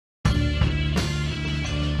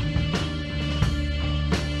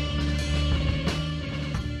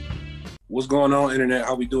What's going on, internet?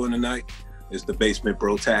 How we doing tonight? It's the Basement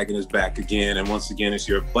Bro tagging us back again, and once again, it's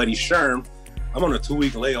your buddy Sherm. I'm on a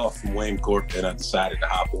 2-week layoff from Wayne Corp, and I decided to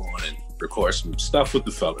hop on and record some stuff with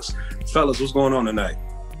the fellas. Fellas, what's going on tonight?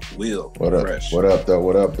 Will, what up? Fresh. What up, though?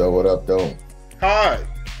 What up, though? What up, though? Hi.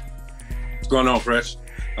 What's going on, Fresh?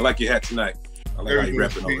 I like your hat tonight. I like how you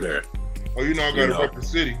repping over there. Oh, you know I gotta rep the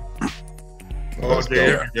city. Oh,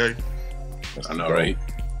 damn. Yeah. I know, right?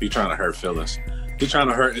 He trying to hurt feelings. He trying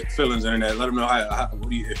to hurt feelings, internet. Let him know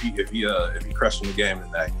if he crushing the game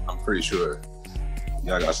tonight. I'm pretty sure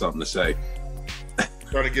y'all got something to say.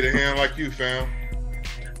 Trying to get a hand like you, fam.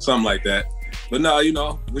 Something like that. But no, you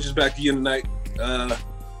know, we're just back again tonight.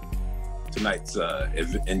 Tonight's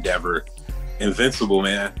endeavor, Invincible,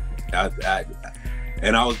 man.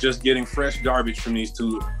 And I was just getting fresh garbage from these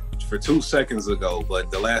two for 2 seconds ago,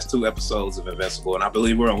 but the last 2 episodes of Invincible, and I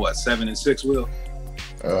believe we're on what, 7 and 6, Will?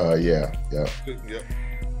 Yeah.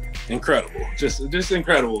 Incredible, just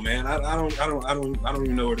incredible, man. I don't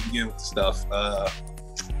even know where to begin with the stuff.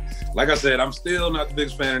 Like I said, I'm still not the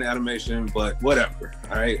biggest fan of the animation, but whatever.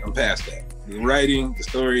 All right, I'm past that. The writing, the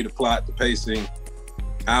story, the plot, the pacing.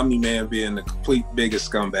 Omni-Man being the complete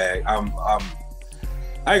biggest scumbag. I ain't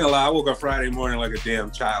gonna lie. I woke up Friday morning like a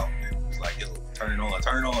damn child and was like, yo, turn it on.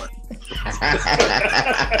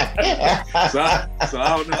 So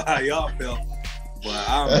I don't know how y'all felt, but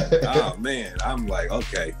I'm like,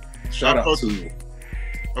 okay. Shout out to you.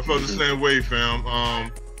 I felt the same way, fam.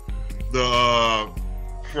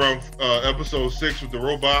 From episode 6 with the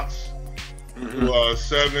robots to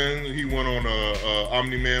 7, he went on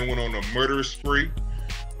Omni-Man went on a murderous spree.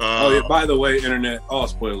 Yeah, by the way, internet, all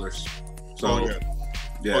spoilers. So,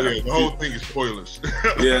 yeah, the whole thing is spoilers.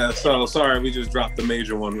 Yeah, so sorry, we just dropped the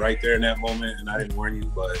major one right there in that moment, and I didn't warn you,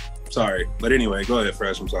 but sorry. But anyway, go ahead,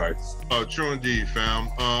 Fresh, I'm sorry. True indeed, fam.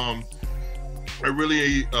 I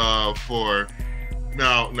really,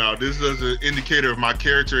 now this is an indicator of my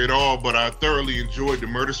character at all, but I thoroughly enjoyed the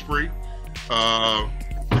murder spree.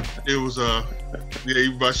 It was,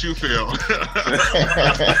 my shoe fell.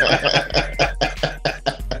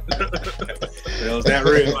 Was that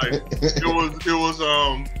real?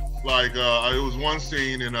 It was one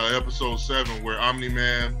scene in episode 7 where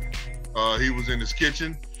Omni-Man, he was in his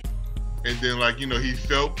kitchen, and then he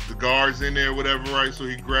felt the guards in there, whatever, right? So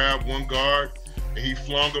he grabbed one guard and he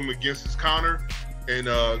flung him against his counter and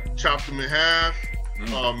chopped him in half.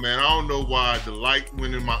 Oh man, I don't know why the light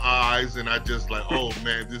went in my eyes, and I just oh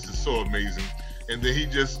man, this is so amazing. And then he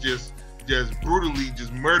just brutally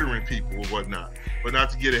just murdering people or whatnot. But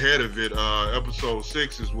not to get ahead of it, episode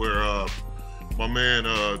 6 is where my man,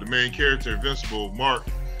 the main character, Invincible, Mark,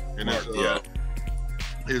 and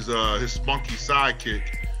his spunky sidekick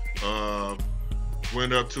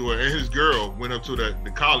went up to and his girl went up to the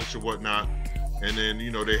college or whatnot, and then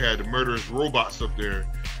they had the murderous robots up there,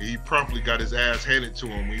 and he promptly got his ass handed to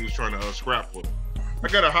him when he was trying to scrap with him. I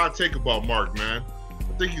got a hot take about Mark, man.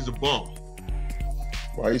 I think he's a bum.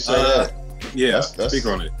 Why you say that? Yeah, speak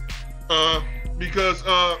on it. Because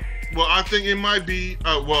I think it might be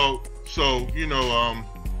the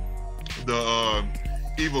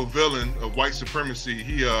evil villain of white supremacy.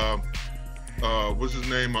 He what's his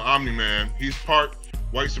name? Omni-Man. He's part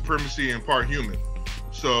white supremacy and part human.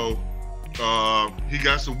 So he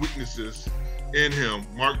got some weaknesses in him.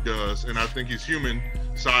 Mark does, and I think his human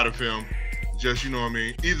side of him just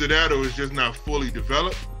either that or it's just not fully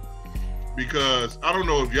developed. Because I don't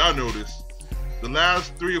know if y'all noticed, the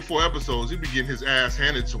last 3 or 4 episodes, he be getting his ass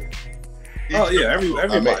handed to him.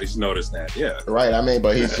 Everybody's noticed that. Yeah, right.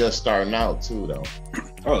 But he's just starting out too, though.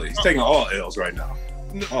 Oh, he's taking all L's right now.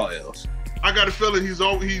 All L's. I got a feeling he's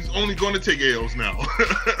only going to take L's now.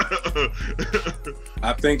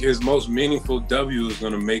 I think his most meaningful W is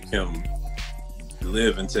going to make him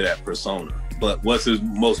live into that persona. But what's his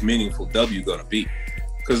most meaningful W going to be?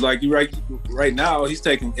 Because right now, he's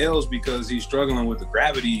taking L's because he's struggling with the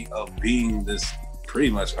gravity of being this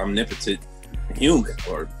pretty much omnipotent human,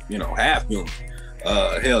 or half human.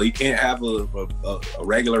 Hell, he can't have a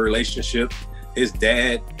regular relationship. His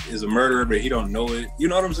dad is a murderer, but he don't know it. You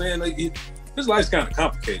know what I'm saying? His life's kind of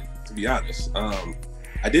complicated, to be honest. I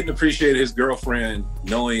didn't appreciate his girlfriend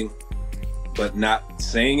knowing, but not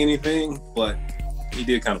saying anything. But he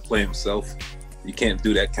did kind of play himself. You can't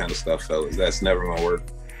do that kind of stuff, fellas. That's never gonna work.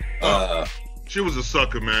 She was a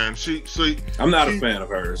sucker, man. I'm not a fan of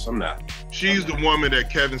hers. I'm not. She's the woman that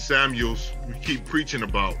Kevin Samuels keep preaching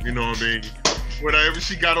about. You know what I mean? Whenever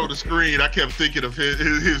she got on the screen, I kept thinking of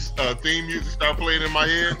his theme music start playing in my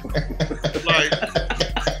head.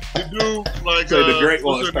 The dude, so the great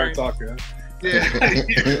one start talking. Yeah.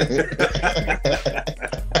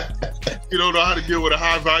 You don't know how to deal with a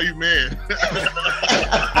high value man.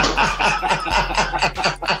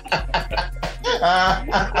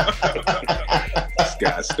 This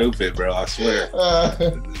guy's stupid, bro. I swear.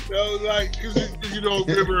 Like, cause you know,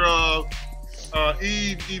 remember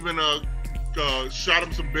Eve even shot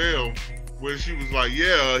him some bail when she was like,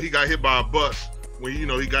 yeah, he got hit by a bus when he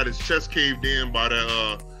got his chest caved in by that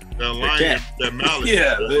lion, that mallet.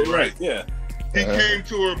 Yeah, right. Yeah. He came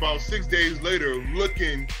to her about 6 days later,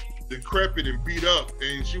 looking decrepit and beat up,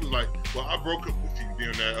 and she was like, "Well, I broke up with you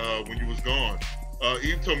during that when you was gone.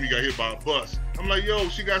 Eve told me you got hit by a bus." I'm like, "Yo,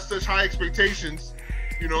 she got such high expectations."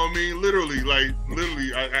 You know what I mean? Literally,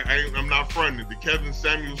 I'm not fronting. The Kevin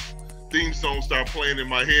Samuels theme song started playing in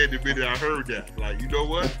my head the minute I heard that. Like, you know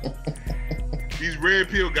what? These red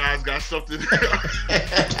pill guys got something.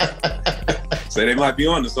 So they might be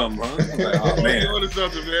on to something, huh? Like, oh man, on to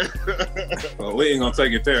something, man. Well, we ain't gonna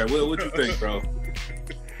take it there. What you think, bro?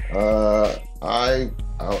 I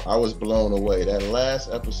was blown away. That last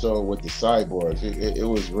episode with the cyborgs, it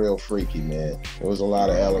was real freaky, man. There was a lot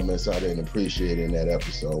of elements I didn't appreciate in that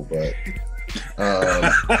episode, but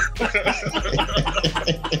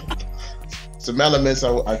some elements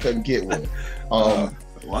I couldn't get with. Wow.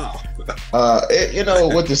 With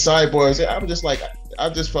the cyborgs, I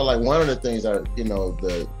just felt like one of the things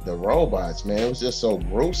the robots, man, it was just so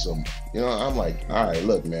gruesome. I'm like, all right,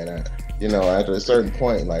 look, man, at a certain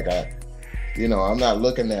point, like I'm not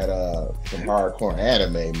looking at some hardcore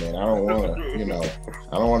anime, man. I don't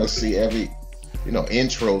want to see every,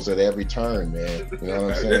 intros at every turn, man. You know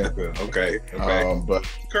what I'm saying? Okay. But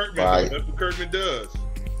Kirkman, that's what Kirkman does.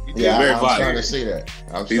 I'm starting to see that.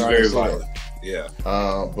 He's very violent. Yeah.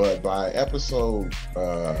 But by episode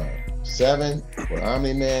 7 with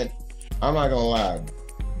Omni-Man, I'm not gonna lie,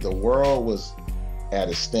 the world was at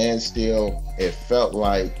a standstill. It felt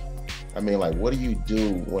like, what do you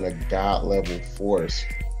do when a god level force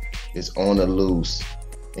is on the loose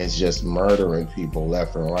and just murdering people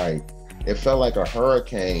left and right? It felt like a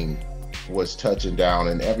hurricane was touching down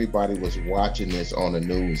and everybody was watching this on the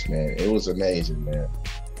news, man. It was amazing, man.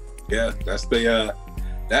 Yeah, that's the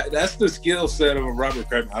that's the skill set of Robert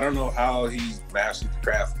Kirkman. I don't know how he's mastered the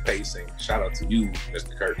craft of pacing. Shout out to you,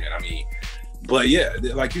 Mr. Kirkman. But yeah,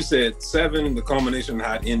 like you said, 7, the culmination of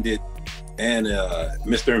how it ended, and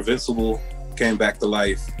Mr. Invincible came back to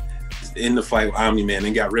life in the fight with Omni-Man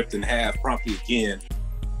and got ripped in half promptly again.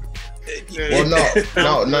 Well,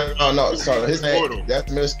 no. So his name, that's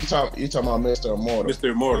Mr. You talking about Mr. Immortal?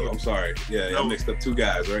 Mr. Immortal. I'm sorry. Yeah, I mixed up two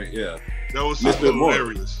guys, right? Yeah. That was Mr.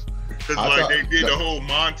 hilarious. Because they did a whole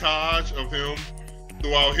montage of him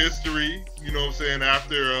throughout history. You know what I'm saying?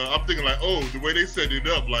 After I'm thinking like, oh, the way they set it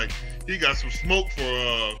up, like he got some smoke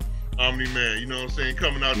for Omni-Man. You know what I'm saying?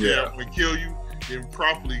 Coming out there and kill you, then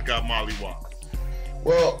properly got mollywopped.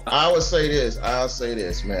 Well, I'll say this,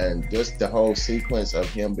 man. Just the whole sequence of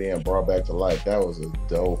him being brought back to life, that was a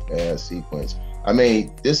dope ass sequence.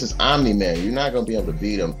 This is Omni-Man. You're not gonna be able to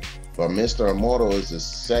beat him, but Mr. Immortal is the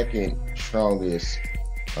second strongest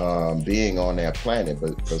being on that planet,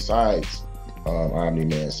 but besides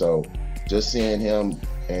Omni-Man. So just seeing him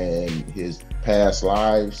and his past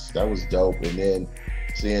lives, that was dope. And then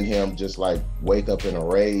seeing him just like wake up in a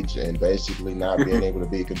rage and basically not being able to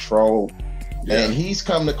be controlled. Yeah. And he's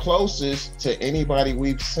come the closest to anybody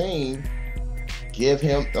we've seen. Give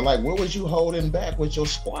him, like, what was you holding back with your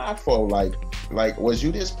squad for? Like, was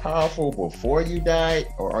you this powerful before you died,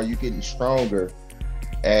 or are you getting stronger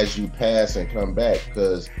as you pass and come back?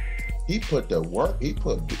 Because he put the work, he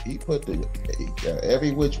put the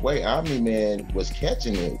every which way. Omni-Man was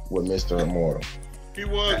catching it with Mr. Immortal. He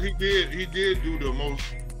did do the most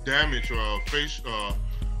damage face on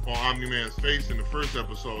Omni-Man's face in the first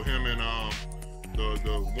episode. Him and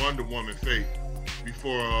the Wonder Woman Fate,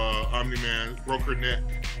 before Omni-Man broke her neck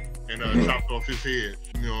and chopped off his head.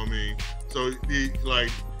 You know what I mean? So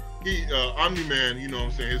Omni-Man, you know what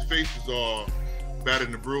I'm saying, his face is all battered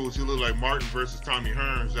and bruised. He looked like Martin versus Tommy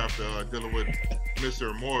Hearns after dealing with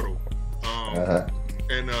Mr. Immortal.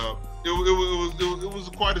 And it was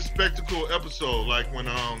quite a spectacle episode. Like when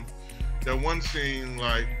that one scene,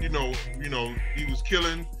 like you know, he was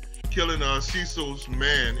killing Cecil's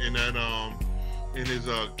man in that in his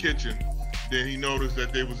kitchen. Then he noticed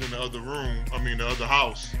that they was in the other room. The other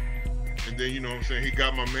house. And then, you know what I'm saying, he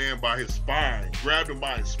got my man by his spine, grabbed him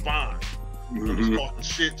by his spine. And was talking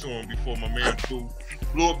shit to him before my man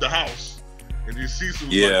blew up the house. And then Cecil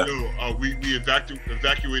was like, yo, we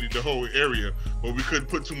evacuated the whole area, but we couldn't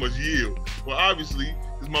put too much yield. Well, obviously,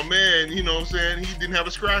 it's my man, you know what I'm saying, he didn't have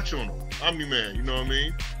a scratch on him. Omni-Man, you know what I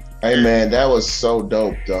mean? Hey, man, that was so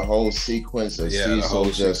dope. The whole sequence of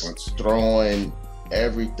Cecil just throwing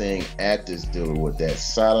everything at this dude with that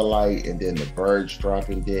satellite and then the birds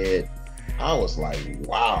dropping dead. I was like,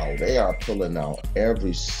 wow, they are pulling out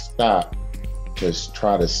every stop to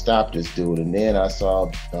try to stop this dude. And then I saw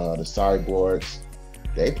the cyborgs.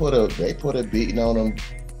 They put a beating on him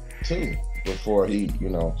too before he,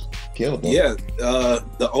 killed them. Yeah,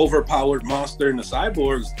 the overpowered monster and the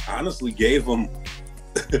cyborgs honestly gave him,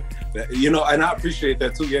 and I appreciate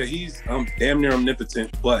that too. Yeah, he's damn near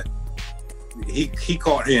omnipotent, but he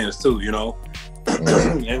caught hands too,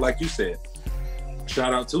 Mm-hmm. And like you said,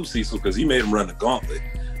 shout out to Cecil because he made him run the gauntlet.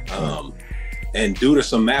 And due to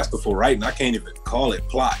some masterful writing, I can't even call it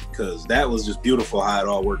plot because that was just beautiful how it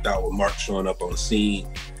all worked out with Mark showing up on the scene.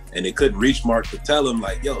 And they couldn't reach Mark to tell him,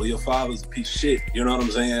 like, yo, your father's a piece of shit. You know what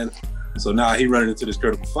I'm saying? So now he running into this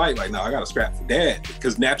critical fight. Like, now I got to scrap for Dad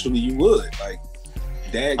because naturally you would. Like,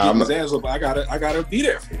 Dad getting his ass up, I gotta be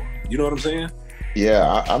there for him. You know what I'm saying?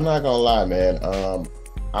 Yeah, I'm not gonna lie, man.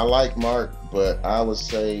 I like Mark, but I would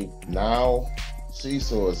say now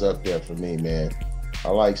Cecil is up there for me, man. I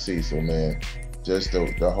like Cecil, man. Just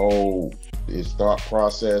the whole his thought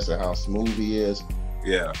process and how smooth he is.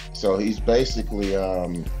 Yeah. So he's basically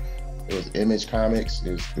it was Image Comics.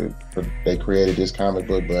 They created this comic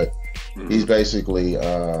book, but he's basically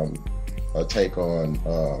a take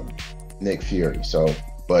on Nick Fury. So,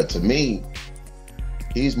 but to me,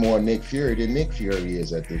 he's more Nick Fury than Nick Fury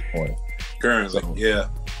is at this point. Currently, So, yeah.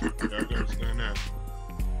 I can understand that.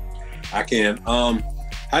 I can.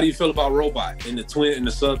 How do you feel about Robot in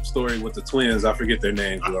the sub story with the twins? I forget their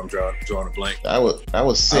names, but I'm drawing a blank. that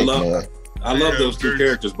was sick, man. I love Yeah, those two very-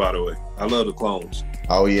 characters, by the way. I love the clones.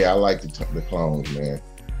 Oh yeah, I like the clones, man.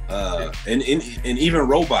 And even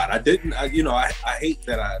Robot, I hate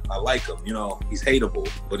that I like him. He's hateable,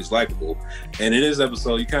 but he's likable. And in this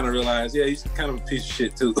episode, you kind of realize, yeah, he's kind of a piece of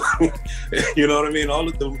shit too. You know what I mean? All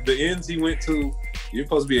of the ends he went to, you're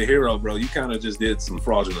supposed to be a hero, bro. You kind of just did some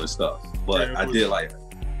fraudulent stuff. But Yeah, I did like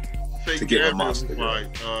Fake to get Gambit my was monster.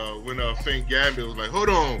 like, when Fake Gambit was like, hold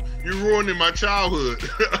on, you're ruining my childhood.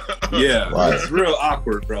 Yeah, Right. it's real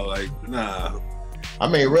awkward, bro. Like, nah. I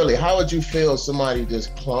mean, really, how would you feel if somebody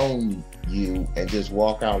just clone you and just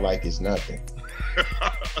walk out like it's nothing?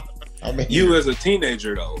 I mean, You as a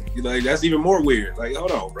teenager, though, that's even more weird. Like, hold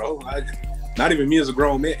on, bro. Not even me as a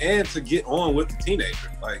grown man, and to get on with the teenager.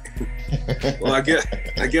 Like, well, I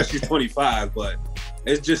guess she's 25, but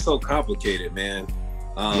it's just so complicated, man.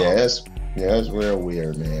 it's real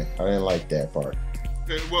weird, man. I didn't like that part.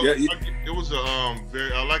 Well, Yeah, it was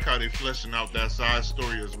I like how they fleshing out that side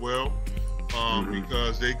story as well,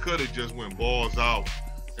 because they could have just went balls out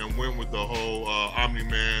and went with the whole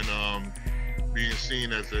Omni-Man being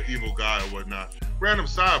seen as an evil guy or whatnot. Random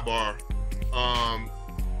sidebar,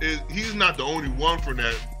 he's not the only one from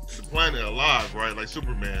the planet alive, right? Like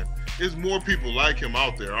Superman. There's more people like him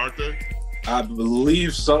out there, aren't there? I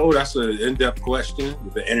believe so. That's an in-depth question.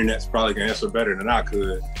 The internet's probably gonna answer better than I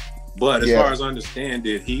could. But as far as I understand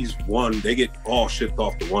it, he's one. They get all shipped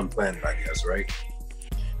off to one planet, I guess, right?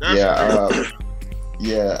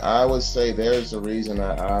 Yeah, I would say there's a reason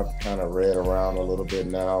I've kind of read around a little bit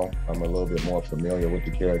now. I'm a little bit more familiar with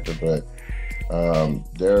the character, but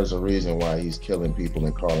there's a reason why he's killing people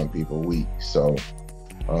and calling people weak. So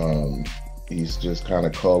he's just kind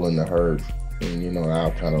of calling the herd, and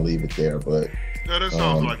I'll kind of leave it there. But yeah, that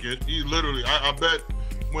sounds like it. He literally, I bet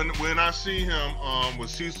when I see him with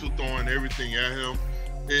Cecil throwing everything at him,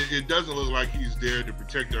 it doesn't look like he's there to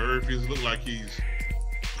protect the Earth. It looks like he's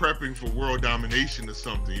prepping for world domination or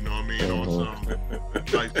something, you know what I mean? On some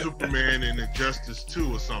like Superman and Injustice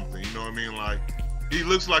 2 or something, you know what I mean? Like, he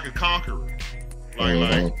looks like a conqueror.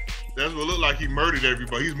 Like that's what it looked like. He murdered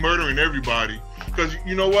everybody. He's murdering everybody. Cause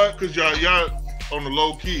you know what? Cause y'all on the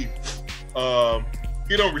low key,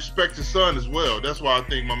 he don't respect his son as well. That's why I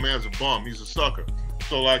think my man's a bum. He's a sucker.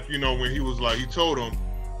 So like, when he was like, he told him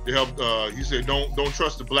to help, he said, don't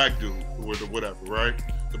trust the black dude or whatever, right?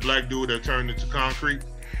 The black dude that turned into concrete.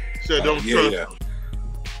 Said don't trust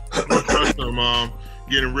him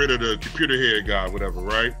getting rid of the computer head guy, whatever,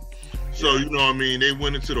 right? So you know what I mean, they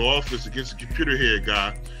went into the office against the computer head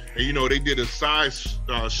guy, and they did a side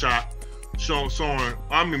shot showing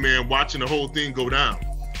Omni-Man watching the whole thing go down.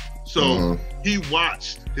 So he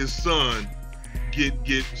watched his son get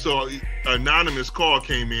so an anonymous call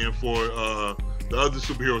came in for the other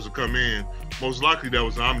superheroes to come in. Most likely that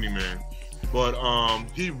was Omni-Man, but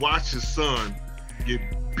he watched his son get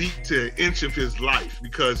beat to an inch of his life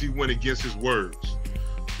because he went against his words.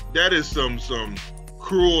 That is some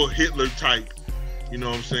cruel Hitler type, you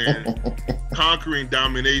know what I'm saying? Conquering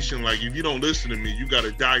domination, like if you don't listen to me, you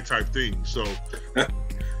gotta die type thing. So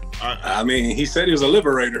I mean, he said he was a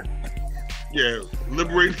liberator. Yeah,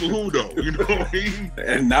 liberating for who though? You know what I mean?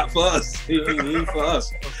 And not for us. He ain't for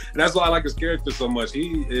us. And that's why I like his character so much.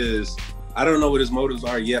 He is. I don't know what his motives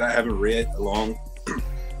are yet. I haven't read along.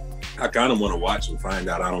 I kind of want to watch and find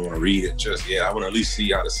out. I don't want to read it just yet. I want to at least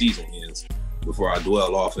see how the season ends before I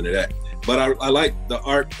dwell off into that. But I like the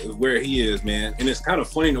arc of where he is, man. And it's kind of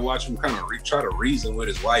funny to watch him kind of try to reason with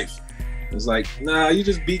his wife. It's like, nah, you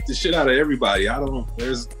just beat the shit out of everybody. I don't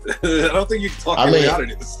think you can talk your way out of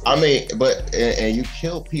this. I mean, but and you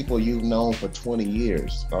kill people you've known for 20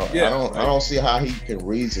 years. I don't see how he can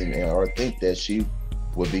reason or think that she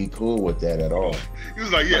would be cool with that at all. He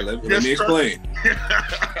was like, yeah, let me explain.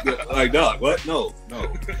 Like, dog, what? No.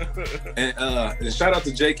 And shout out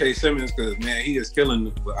to J.K. Simmons, because, man, he is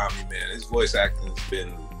killing man. His voice acting has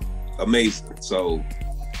been amazing. So,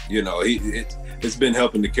 you know, it's been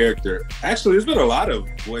helping the character. Actually, there's been a lot of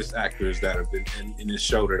voice actors that have been in this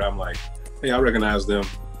show that I'm like, hey, I recognize them,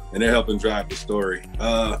 and they're helping drive the story.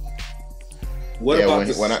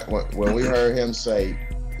 When we heard him say,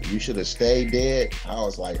 you should have stayed dead, I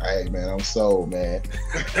was like, hey, man, I'm sold, man.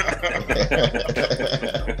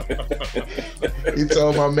 He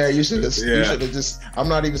told my man, you should have just, I'm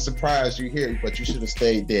not even surprised you're here, but you should have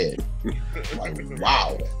stayed dead. Like,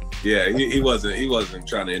 wow. Yeah, he wasn't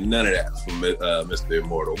trying to none of that from Mr.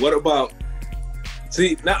 Immortal. What about,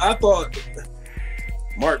 see, now I thought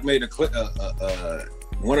Mark made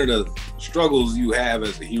one of the struggles you have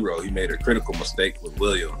as a hero, he made a critical mistake with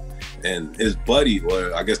William. And his buddy,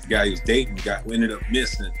 or I guess the guy he was dating, ended up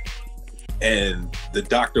missing. And the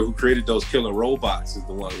doctor who created those killer robots is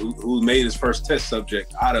the one who made his first test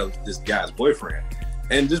subject out of this guy's boyfriend.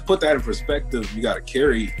 And just put that in perspective, you got to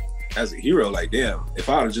carry as a hero, like, damn, if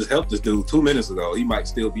I would have just helped this dude 2 minutes ago, he might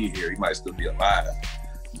still be here. He might still be alive.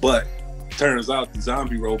 But turns out the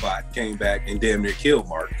zombie robot came back and damn near killed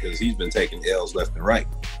Mark, because he's been taking L's left and right.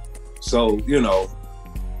 So, you know,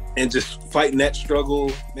 and just fighting that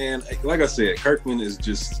struggle, man, like I said, Kirkman is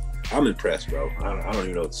just, I'm impressed, bro. I don't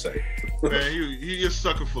even know what to say. Man, he is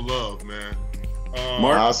sucker for love, man.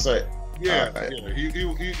 Mark? I'll say. Yeah.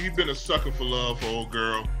 He been a sucker for love for old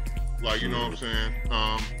girl. Like, you know what I'm saying?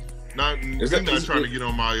 Not trying to get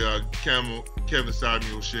on my Kevin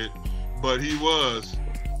Samuel shit, but he was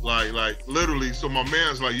like literally, so my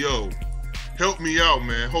man's like, yo, help me out,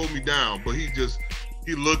 man, hold me down. But he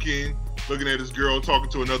looking at his girl talking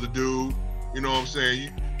to another dude. You know what I'm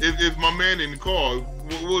saying? If my man didn't call,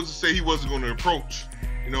 what was to say he wasn't going to approach?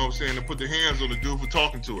 You know what I'm saying? To put the hands on the dude for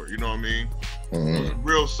talking to her. You know what I mean? Mm-hmm.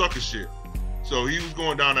 Real sucker shit. So he was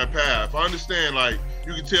going down that path. I understand, like,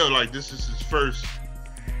 you can tell, like, this is his first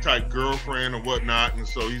type girlfriend or whatnot, and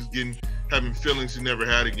so he's having feelings he never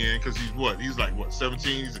had again, because he's like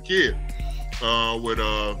 17? He's a kid with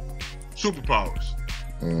superpowers.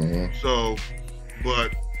 Mm-hmm. So,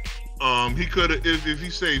 but he could have, if he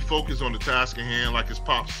say focus on the task at hand, like his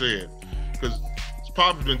pop said, because his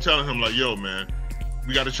pop has been telling him, like, yo, man,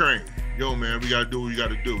 we got to train. Yo, man, we got to do what we got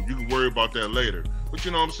to do. You can worry about that later. But you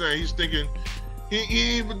know what I'm saying? He's thinking, he ain't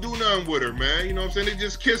even do nothing with her, man. You know what I'm saying? They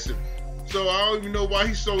just kissing. So I don't even know why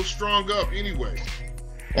he's so strung up anyway.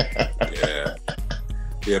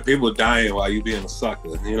 Yeah, people dying while you being a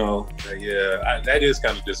sucker, you know? That is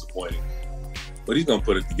kind of disappointing. But he's gonna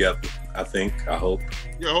put it together, I hope.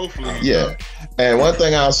 Yeah, hopefully. Yeah. And one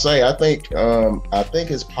thing I'll say, I think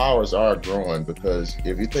his powers are growing, because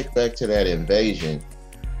if you think back to that invasion,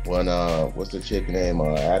 when what's the chick name?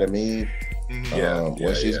 Adam Eve? Mm-hmm.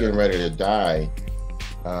 When she's getting ready to die,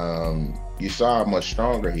 you saw how much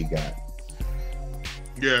stronger he got.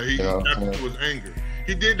 Yeah, he tapped to his anger.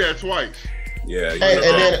 He did that twice. Yeah. And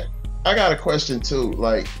then I got a question too.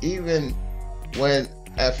 Like, even when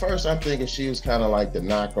at first I'm thinking she was kind of like the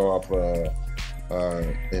knockoff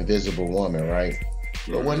Invisible Woman, right?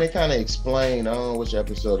 Mm-hmm. But when they kind of explained, I don't know which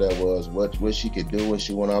episode that was, what she could do when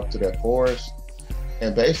she went up to that forest,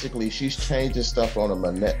 and basically she's changing stuff on a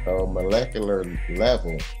molecular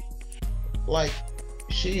level. Like,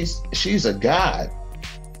 she's a god.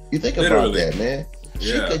 You think about that, man.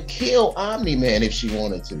 She could kill Omni-Man if she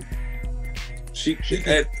wanted to. She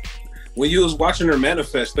could. When you was watching her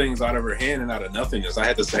manifest things out of her hand and out of nothingness, I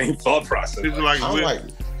had the same thought process. She's like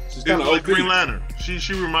Green Lantern.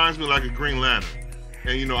 She reminds me like a Green Lantern.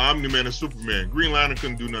 And you know, Omni-Man is Superman. Green Lantern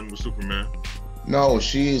couldn't do nothing with Superman. No,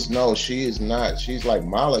 she is not. She's like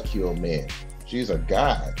Molecule Man. She's a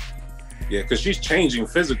god. Yeah, because she's changing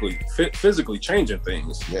physically changing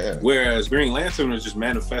things. Yeah. Whereas Green Lantern is just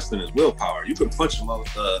manifesting his willpower. You can punch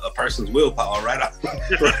a person's willpower right out. I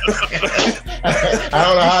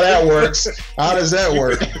don't know how that works. How does that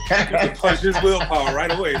work? You can punch his willpower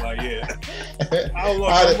right away. Like, yeah. I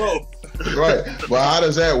don't know. Right. Well, how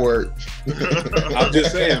does that work? I'm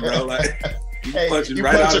just saying, bro. Like, you punch him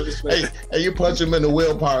right out of his face. Hey, you punch him in the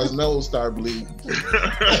willpower, his nose start bleeding.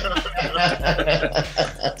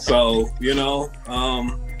 So,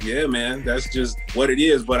 yeah, man, that's just what it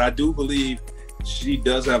is. But I do believe she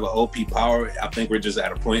does have an OP power. I think we're just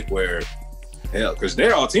at a point where, hell, because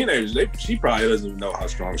they're all teenagers. She probably doesn't even know how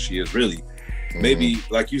strong she is, really. Mm-hmm. Maybe,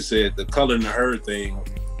 like you said, the color in her thing,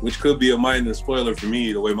 which could be a minor spoiler for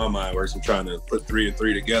me, the way my mind works. I'm trying to put 3 and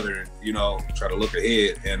 3 together and, try to look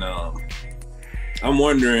ahead. And I'm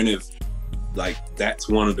wondering if, like, that's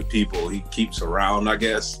one of the people he keeps around, I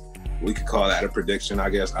guess. We could call that a prediction, I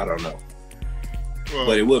guess. I don't know. Well,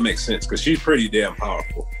 but it would make sense because she's pretty damn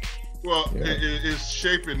powerful. Well, yeah. It's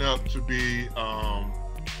shaping up to be...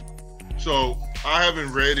 So I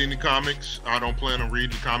haven't read any comics. I don't plan on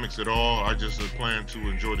reading the comics at all. I just plan to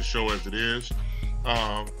enjoy the show as it is.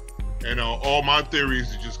 And all my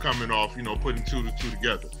theories are just coming off, putting 2 to 2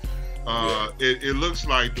 together. It looks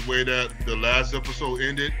like the way that the last episode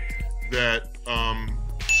ended, that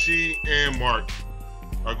she and Mark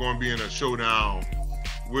are going to be in a showdown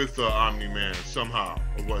with Omni-Man somehow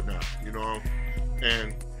or whatnot,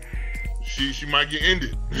 and she might get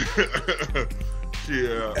ended.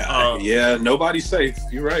 Yeah, nobody's safe.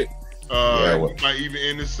 You're right. He might even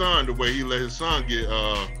end his son the way he let his son get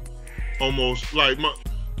almost like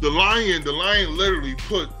the lion literally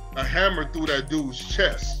put a hammer through that dude's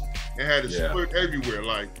chest and had it split everywhere.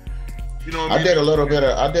 Like, I did a little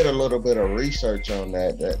bit of research on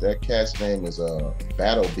that. That cat's name is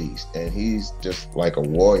Battle Beast, and he's just like a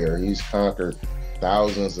warrior. He's conquered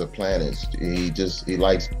thousands of planets. He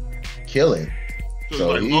likes killing.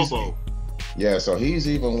 So like Lobo. Yeah, so he's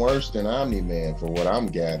even worse than Omni-Man for what I'm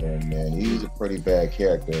gathering, man. He's a pretty bad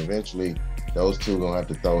character. Eventually, those two gonna have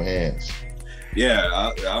to throw hands. Yeah,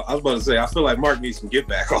 I was about to say, I feel like Mark needs some get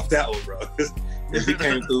back off that one, bro. If he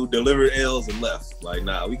came through, delivered L's and left, like,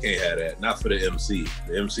 nah, we can't have that. Not for the MC.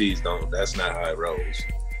 The MCs don't. That's not how it rolls.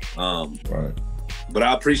 Right. But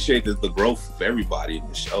I appreciate the growth of everybody in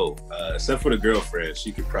the show, except for the girlfriend.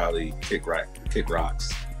 She could probably kick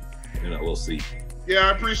rocks. We'll see. Yeah,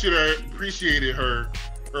 I appreciated her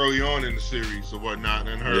early on in the series or whatnot,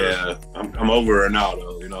 and her. Yeah, I'm over her now,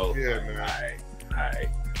 though. Yeah, man. All right.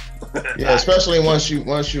 Yeah, especially once you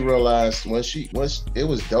realize it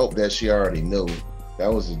was dope that she already knew.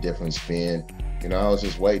 That was a different spin. I was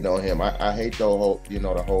just waiting on him. I hate the whole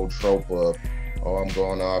the whole trope of, oh, I'm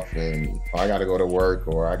going off and I got to go to work,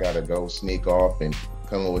 or I got to go sneak off and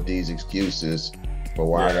come up with these excuses for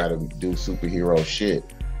why I got to do superhero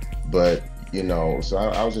shit. But so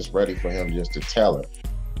I was just ready for him just to tell her.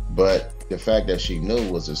 But the fact that she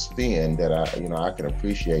knew was a spin that I can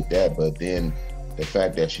appreciate that. But then the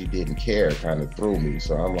fact that she didn't care kind of threw me.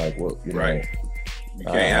 So I'm like, well, right. You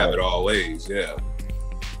can't have it all ways. Yeah.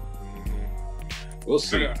 We'll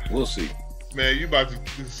see. We'll see. Man, you about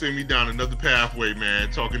to send me down another pathway,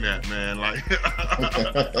 man, talking that, man. Like,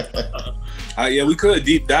 yeah, we could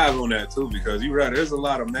deep dive on that too, because you're right. There's a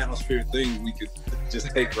lot of manosphere things we could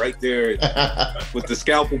just take right there with the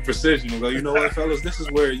scalpel precision and go, you know what, fellas, this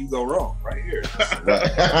is where you go wrong, right here.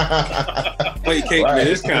 Play cake with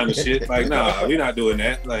this kind of shit. Like, nah, we're not doing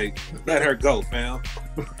that. Like, let her go, fam.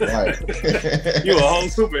 Right. You a whole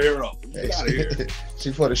superhero. Get out of here.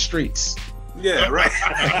 She for the streets. Yeah, right.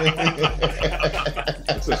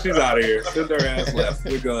 So she's out of here. Send her ass left.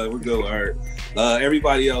 We're good with her.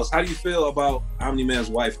 Everybody else, how do you feel about Omni-Man's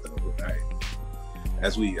wife, though? Right.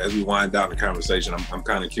 As we wind down the conversation, I'm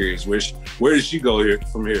kind of curious. Where does she go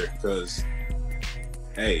from here? Because,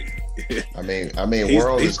 hey, I mean,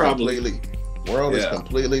 world is completely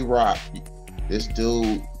rocked. This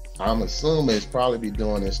dude, I'm assuming, is probably be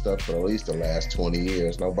doing this stuff for at least the last 20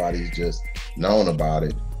 years. Nobody's just known about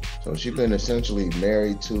it. So she's been essentially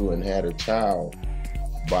married to and had a child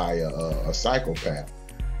by a psychopath.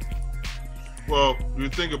 Well, you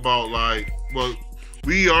think about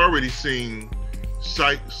we already seen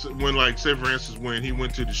when, like, say for instance, when he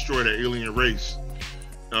went to destroy that alien race,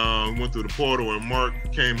 went through the portal, and Mark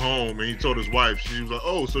came home and he told his wife, she was like,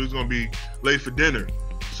 oh, so he's gonna be late for dinner.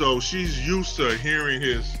 So she's used to hearing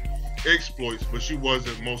his exploits, but she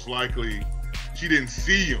wasn't she didn't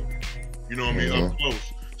see him, up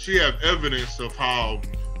close. She have evidence of how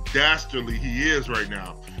dastardly he is right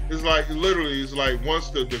now. It's like, literally, once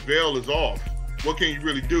the veil is off, what can you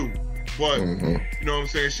really do? But, you know what I'm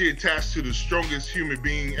saying? She attached to the strongest human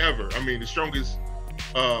being ever. I mean, the strongest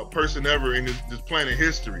person ever in this planet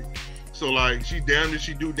history. So, like, she damned if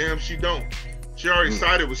she do, damn if she don't. She already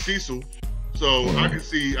sided with Cecil. So I can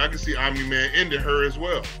see Omni-Man ending her as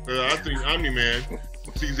well. I think Omni-Man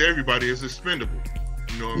sees everybody as expendable.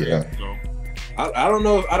 You know what I mean? So I don't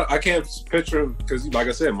know. I can't picture him because, like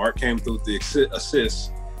I said, Mark came through the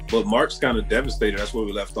assist, but Mark's kind of devastated. That's where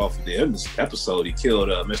we left off at the end of this episode. He killed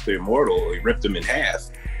Mr. Immortal. He ripped him in half.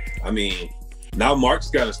 I mean, now Mark's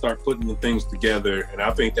got to start putting the things together, and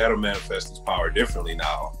I think that'll manifest his power differently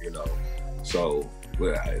now. You know, so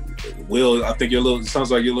Will, I think it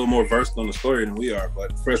sounds like you're a little more versed on the story than we are.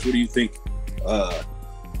 But Fresh, what do you think?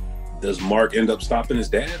 Does Mark end up stopping his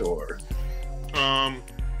dad, or?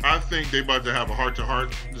 I think they about to have a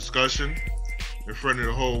heart-to-heart discussion in front of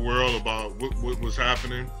the whole world about what was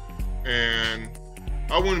happening, and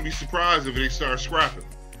I wouldn't be surprised if they start scrapping.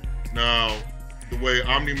 Now, the way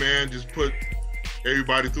Omni-Man just put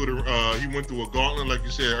everybody through he went through a gauntlet, like you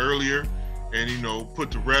said earlier, and put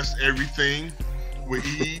to rest everything with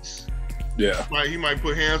ease. Yeah, he might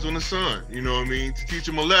put hands on the son. You know what I mean? To teach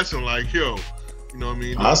him a lesson, like, yo. You know what I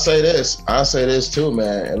mean? I'll say this too,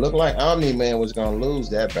 man. It looked like Omni-Man was gonna lose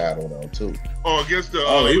that battle though, too. Oh, against the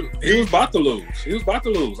he was about to lose. He was about to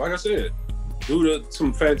lose, like I said, due to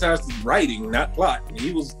some fantastic writing, not plot.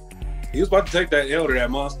 He was about to take that L to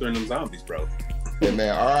that monster and them zombies, bro. Hey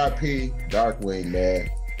man, R.I.P. Darkwing, man.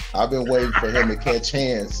 I've been waiting for him to catch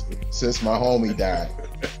hands since my homie died.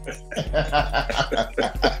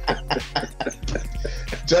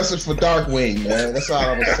 Justice for Darkwing, man. That's all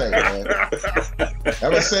I'm gonna say, man.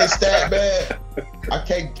 I'm gonna say, Stat Man. I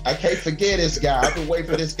can't forget this guy. I've been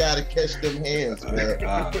waiting for this guy to catch them hands, man.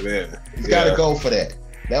 Man. He's gotta go for that.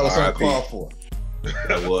 That was uncalled for.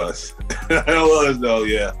 That was. That was though,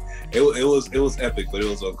 yeah. It was epic, but it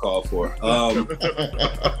was uncalled for.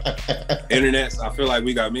 Internets, I feel like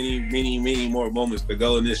we got many more moments to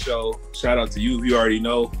go in this show. Shout out to you if you already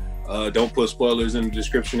know. Don't put spoilers in the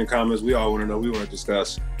description and comments. We all want to know. We want to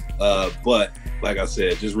discuss. But like I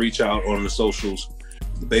said, just reach out on the socials.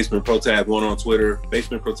 The Basement Protag 1 on Twitter,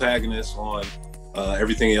 Basement Protagonist on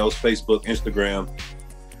everything else, Facebook, Instagram.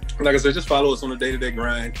 Like I said, just follow us on the day-to-day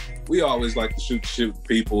grind. We always like to shoot shit with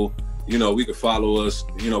people. We could follow us.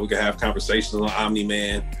 We could have conversations on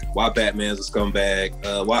Omni-Man, why Batman's a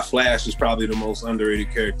scumbag, why Flash is probably the most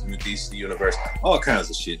underrated character in the DC universe, all kinds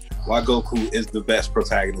of shit. Why Goku is the best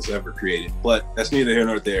protagonist ever created. But that's neither here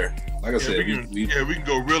nor there. Like I said, we can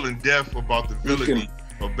go real in depth about the villainy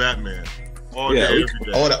of Batman. Or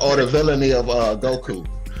the villainy of Goku.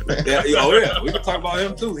 Yeah, we can talk about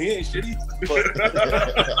him too. He ain't shit either, but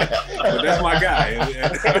that's my guy.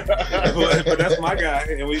 But that's my guy,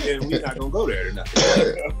 and we not gonna go there tonight.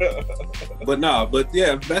 But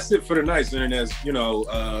yeah, that's it for tonight's internet.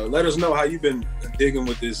 Let us know how you've been digging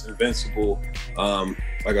with this Invincible.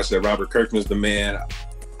 Like I said, Robert Kirkman's the man.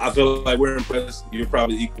 I feel like we're impressed. You're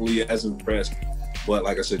probably equally as impressed. But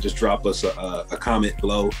like I said, just drop us a comment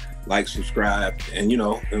below, like, subscribe, and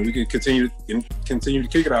and we can continue to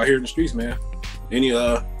kick it out here in the streets, man. Any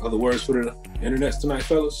other words for the internet tonight,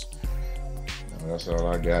 fellas? No, that's all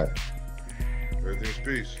I got. Everything's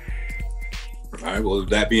peace. All right. Well, with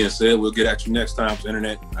that being said, we'll get at you next time,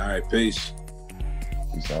 internet. All right. Peace.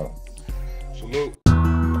 Peace out. Salute.